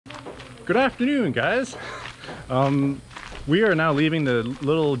Good afternoon, guys. We are now leaving the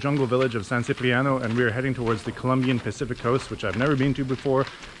little jungle village of San Cipriano and we are heading towards the Colombian Pacific coast, which I've never been to before.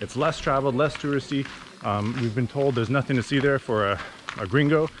 It's less traveled, less touristy. We've been told there's nothing to see there for a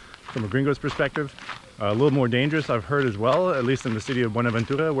gringo, from a gringo's perspective. A little more dangerous, I've heard as well, at least in the city of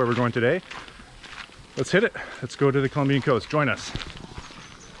Buenaventura, where we're going today. Let's hit it. Let's go to the Colombian coast. Join us.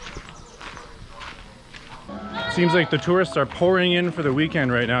 Seems like the tourists are pouring in for the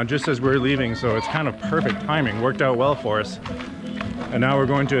weekend right now, just as we're leaving, so it's kind of perfect timing. Worked out well for us. And now we're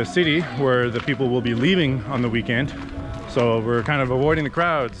going to a city where the people will be leaving on the weekend, so we're kind of avoiding the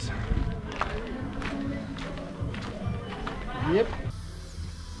crowds. Yep.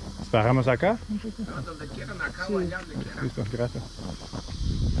 ¿Paramos acá? Donde quieran, acá o allá, donde quieran. Listo, gracias.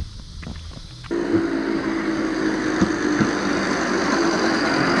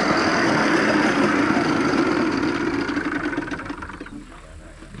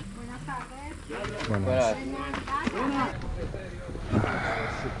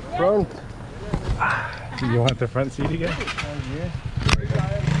 Front. You want the front seat again? Yeah.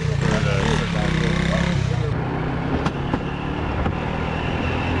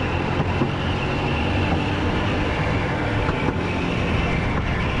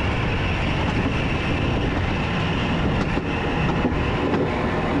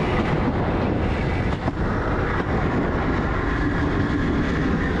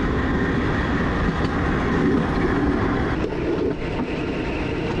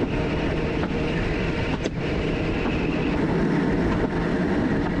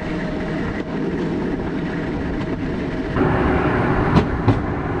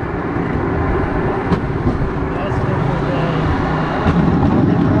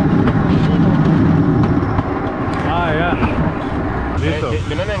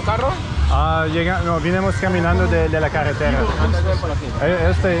 ¿Vienen en carro? No, vinimos caminando de la carretera.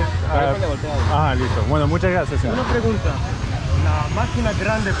 Listo. Bueno, muchas gracias. Una pregunta. La máquina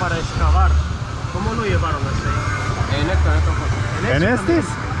grande para excavar, ¿cómo lo llevaron así? ¿En estos?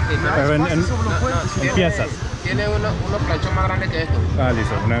 Pero en piezas. Tiene uno planchón más grande que esto.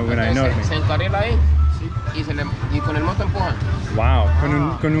 Listo, una enorme. Se encarrila ahí y con el moto empujan. Wow,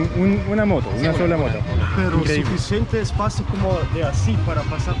 con una moto, una sola moto. Pero increíble. Suficiente espacio como de así para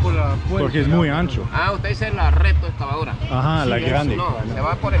pasar por la puerta. Porque es muy ancho. Usted dice la recto excavadora. Ajá, la grande. No, se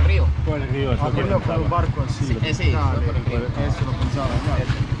va por el río. Por el río. Con un barco así. Sí, por el río. Eso lo pensaba.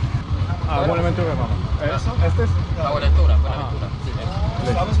 Buenaventura, vamos. ¿Eso? ¿Este es? La Buenaventura. Sí.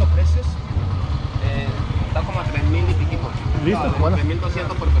 ¿Sabes los precios? Está como a 3.000 y piquito. Listo, Bueno.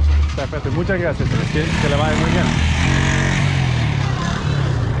 3.200 por persona. Perfecto, muchas gracias. Que le vaya muy bien.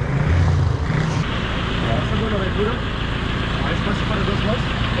 ¿Esa es Buenaventura? ¿Hay espacio para dos más?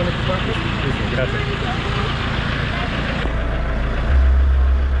 ¿Con equipaje? Listo, gracias.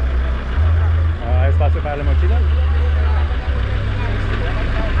 ¿Hay espacio para la mochila?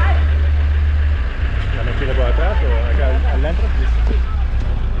 ¿La mochila por atrás o acá adentro?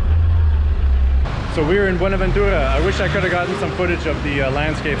 So we're in Buenaventura. I wish I could have gotten some footage of the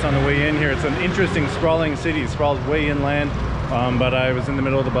landscapes on the way in here. It's an interesting sprawling city, sprawls way inland, but I was in the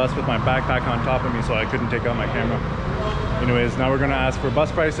middle of the bus with my backpack on top of me, so I couldn't take out my camera. Anyways, now we're going to ask for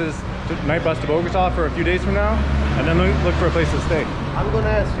bus prices, night bus to Bogota for a few days from now, and then look for a place to stay. I'm going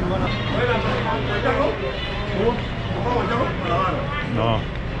to ask you one.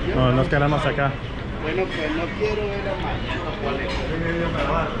 No, nos quedamos acá. Bueno, pues no quiero ir a mañana.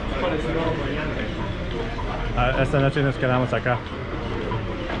 Esta noche nos quedamos acá.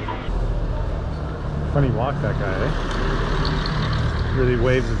 Funny walk, that guy, eh? Really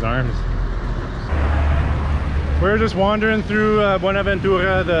waves his arms. We're just wandering through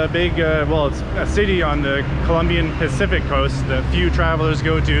Buenaventura, the big, well, it's a city on the Colombian Pacific coast that few travelers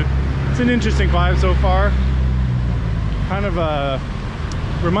go to. It's an interesting vibe so far. Kind of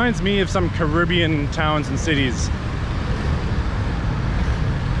reminds me of some Caribbean towns and cities.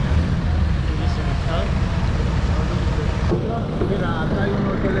 Mira, acá hay un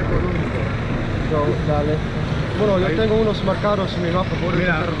hotel económico. Dale. Bueno, yo tengo unos marcados en mi mapa.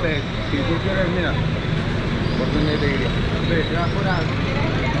 Mira, si tú quieres, mira. ¿Por dónde te iría?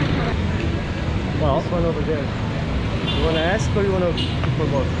 Well, this one over there. You want to ask or you want to keep for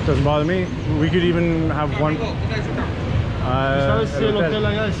both? doesn't bother me. We could even have one. ¿Sabes si el hotel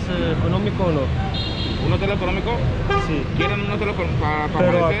allá es económico o no? ¿Un hotel económico? Sí. ¿Quieren un hotel para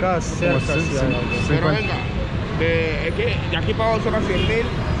Pero amanecer? acá cerca sí hay algo. Pero venga, es que de aquí para abajo son 100.000,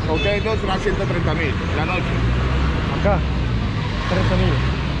 a ustedes dos serán 130.000 la noche. Acá,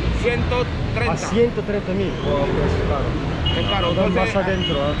 30.000. 130. A 130.000. Oh, pues claro. Es caro. Entonces, Entonces, más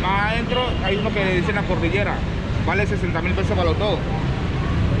adentro. más adentro hay uno que dice la cordillera. Vale 60.000 pesos para los dos.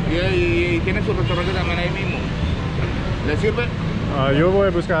 Y tiene su restaurante también ahí mismo. ¿Le sirve? Yo voy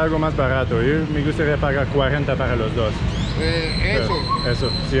a buscar algo más barato. Yo me gustaría pagar 40 para los dos. Eso. Eso,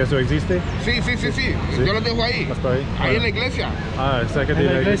 si eso existe. Sí. Yo lo dejo ahí. ¿Más para ahí? Ahí en la iglesia. Ah, cerca de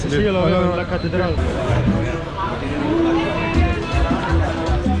En la iglesia, sí, yo lo veo en la catedral.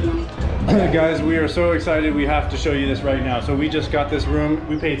 Guys, we are so excited. We have to show you this right now. So we just got this room.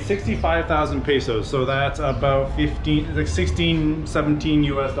 We paid 65,000 pesos. So that's about 16, 17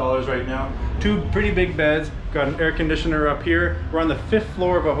 US dollars right now. Two pretty big beds. Got an air conditioner up here. We're on the 5th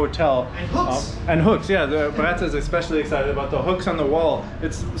floor of a hotel. And hooks. And hooks, yeah. Bratza is especially excited about the hooks on the wall.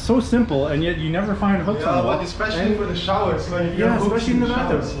 It's so simple, and yet you never find hooks on the wall. Especially for the showers. Yeah, especially in the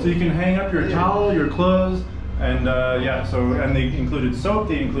bathroom. So you can hang up your towel, your clothes, and yeah. So and they included soap,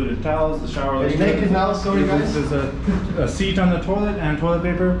 they included towels, the shower. Are you naked now? Sorry, guys. There's a seat on the toilet and toilet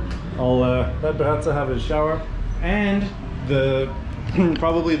paper. I'll let Bratza have his shower, and the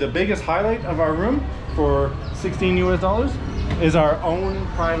probably the biggest highlight of our room for 16 US dollars is our own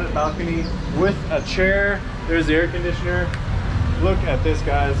private balcony with a chair. There's the air conditioner. Look at this,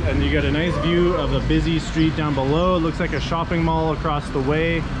 guys, and you get a nice view of a busy street down below. It looks like a shopping mall across the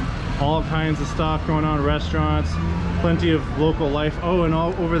way. All kinds of stuff going on, restaurants, plenty of local life. Oh, and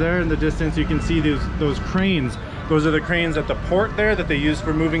all over there in the distance you can see those cranes. Those are the cranes at the port there that they use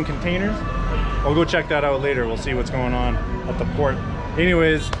for moving containers. I'll go check that out later. We'll see what's going on at the port.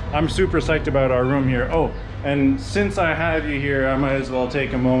 Anyways, I'm super psyched about our room here. Oh, and since I have you here, I might as well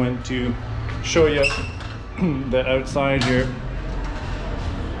take a moment to show you the outside here.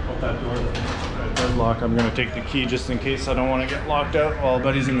 Hope that door does lock. I'm gonna take the key just in case I don't want to get locked out while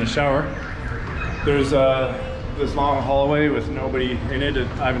Buddy's in the shower. There's this long hallway with nobody in it.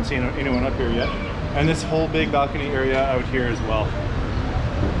 I haven't seen anyone up here yet. And this whole big balcony area out here as well.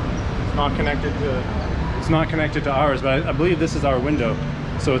 It's not connected to ours, but I believe this is our window,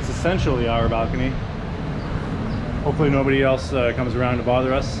 so it's essentially our balcony. Hopefully nobody else comes around to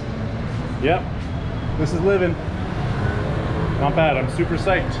bother us. Yep, this is living. Not bad. I'm super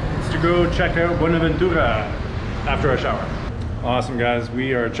psyched. Let's to go check out Buenaventura after our shower. Awesome, guys.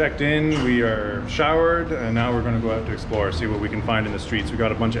 We are checked in, we are showered, and now we're going to go out to explore, see what we can find in the streets. We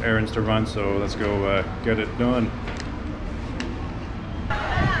got a bunch of errands to run, so let's go get it done.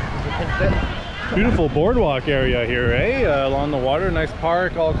 Beautiful boardwalk area here, eh? Along the water, nice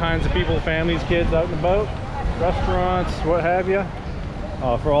park, all kinds of people, families, kids out and about, restaurants, what have you.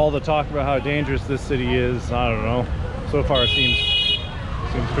 For all the talk about how dangerous this city is, I don't know. So far it seems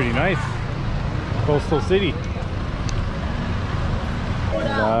pretty nice. Coastal city.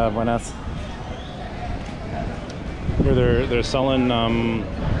 Buenas. Here they're selling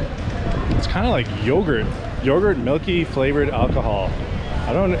it's kind of like yogurt milky flavored alcohol.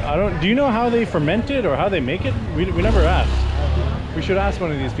 I don't do you know how they ferment it or how they make it? We never asked. We should ask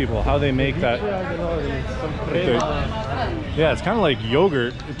one of these people how they make that. Yeah, it's kind of like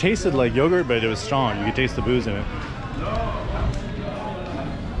yogurt. It tasted like yogurt, but it was strong. You could taste the booze in it.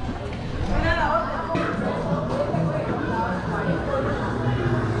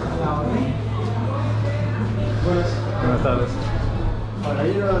 Buenas tardes. Para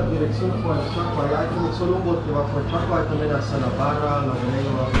ir a la dirección por el Chaco, allá hay solo un bote bajo el Chaco, hay también hasta la barra, la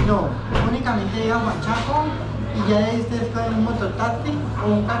bodega. No, únicamente llega a Huachaco y ya de ustedes cogen un mototaxi o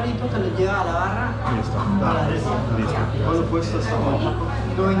un carrito que los lleva a la barra. Listo. Para decir. Listo. ¿Cuándo cuesta hasta Huachaco?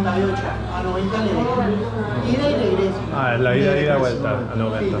 98, a 90 le dejan. Ida y regreso. Ah, la ida y la vuelta a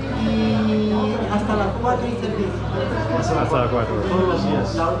 90. Y hasta las 4 y servicio. Hasta las 4. Todos los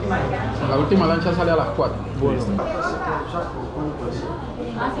días. La última vez. La última lancha sale a las 4.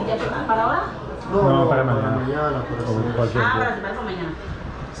 Ah, sí, ya para ahora. No, para mañana. Mañana, por Como eso. cualquier Ah, día. para mañana.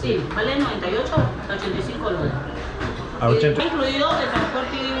 Sí, vale 98 a 85 dólares. A 80. Incluido el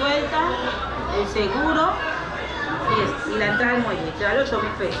transporte ida y vuelta, el seguro y la entrada al muelle, que vale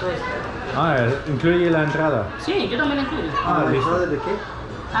 8.000 pesos. Ah, incluye la entrada. Sí, yo también la incluyo. Ah, listo. ¿De qué?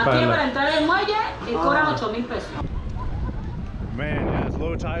 Aquí para entrar al muelle cobran 8.000 pesos. Man, yeah, it's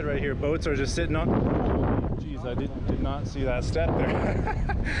low tide right here. Boats are just sitting on. Jeez, I did not see that step there.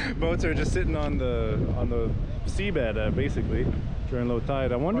 Boats are just sitting on the seabed, basically, during low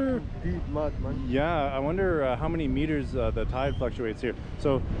tide. I wonder. Deep mud, man. Yeah, I wonder how many meters the tide fluctuates here.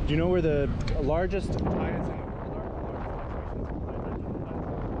 So, do you know where the largest tide is in the world?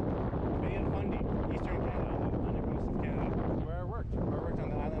 Bay and Fundy, Eastern Canada, on the coast of Canada. Where I worked on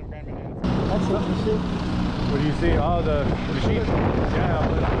the island of Grand Bananas. That's interesting. What do you see? Oh, the sheep? Yeah,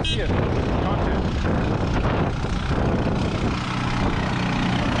 I'll see it. Content.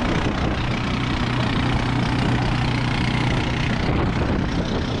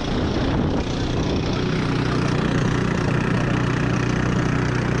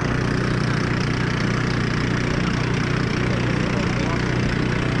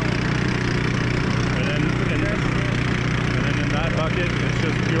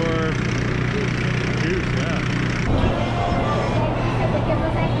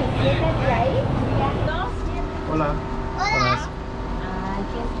 Hola.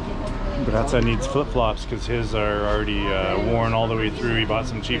 Brazza needs flip-flops because his are already worn all the way through. He bought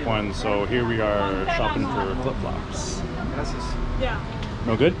some cheap ones, so here we are shopping for flip-flops. Gracias.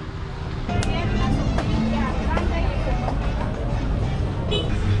 No good?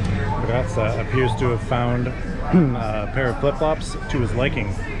 Brazza appears to have found a pair of flip-flops to his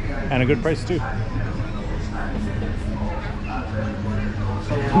liking, and a good price too.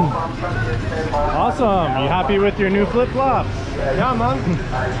 Awesome! You happy with your new flip-flops? Yeah, man.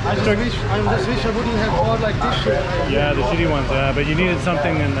 I just wish I wouldn't have bought like this shit. Yeah, the shitty ones, yeah, but you needed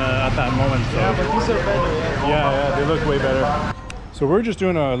something at that moment. So. Yeah, but these are better. Yeah, they look way better. So we're just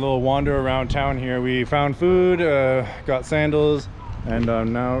doing a little wander around town here. We found food, got sandals, and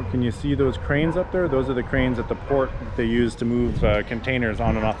now can you see those cranes up there? Those are the cranes at the port that they use to move containers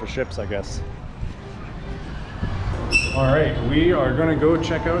on and off the ships, I guess. All right, we are gonna go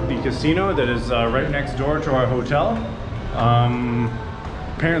check out the casino that is right next door to our hotel.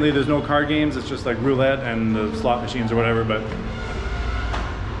 Apparently there's no card games, it's just like roulette and the slot machines or whatever, but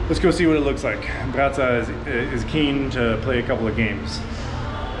let's go see what it looks like. Brazza is keen to play a couple of games.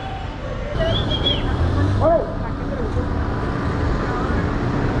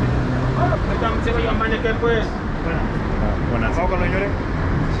 Buenas.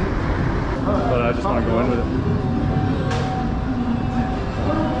 But I just want to go in with it.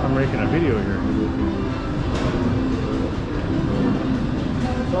 I'm making a video here.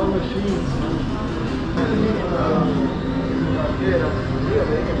 All machines.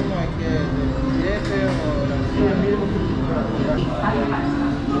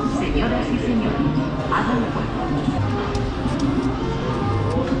 Señoras y señores, hagan fuerza.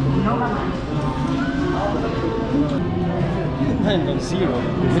 No va más. And on zero.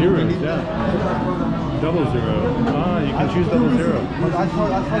 Zeros, yeah. Double zero. Ah, you can choose double zero. But I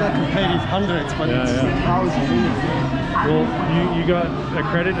thought I could play these hundreds, but Yeah, it's yeah. thousands. Well, you got a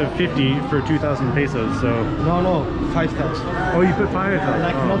credit of 50 for 2,000 pesos, so... No, 5,000. Oh, you put 5,000? And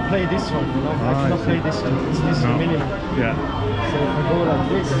I cannot play this one, you know? I cannot play this one. It's this No. minimum. Yeah. So if I go like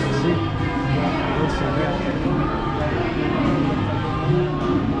this, you see?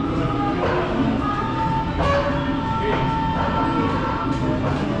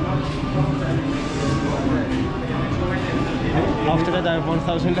 After that I have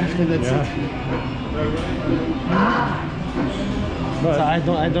 1,000 left and that's it. But, So I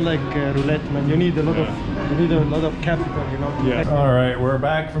don't like roulette, man. You need a lot of capital, you know. yeah. All right, we're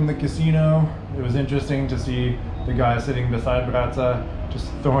back from the casino. It was interesting to see the guy sitting beside Brazza just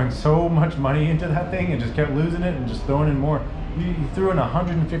throwing so much money into that thing and just kept losing it and just throwing in more. He threw in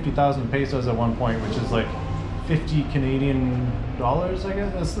 150,000 pesos at one point, which is like 50 Canadian dollars, I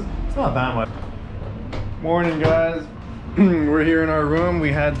guess. It's not that much. Morning, guys. We're here in our room.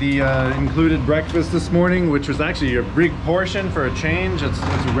 We had the included breakfast this morning, which was actually a big portion for a change. It's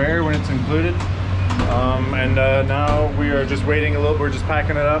rare when it's included. And now we are just waiting a little. We're just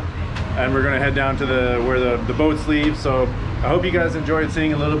packing it up, and we're gonna head down to where the boats leave. So I hope you guys enjoyed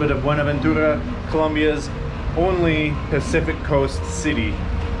seeing a little bit of Buenaventura, Colombia's only Pacific Coast city.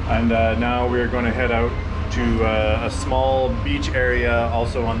 And now we're going to head out to a small beach area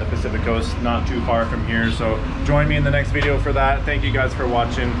also on the Pacific Coast, not too far from here. So join me in the next video for that. Thank you guys for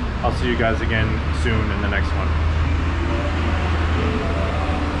watching. I'll see you guys again soon in the next one.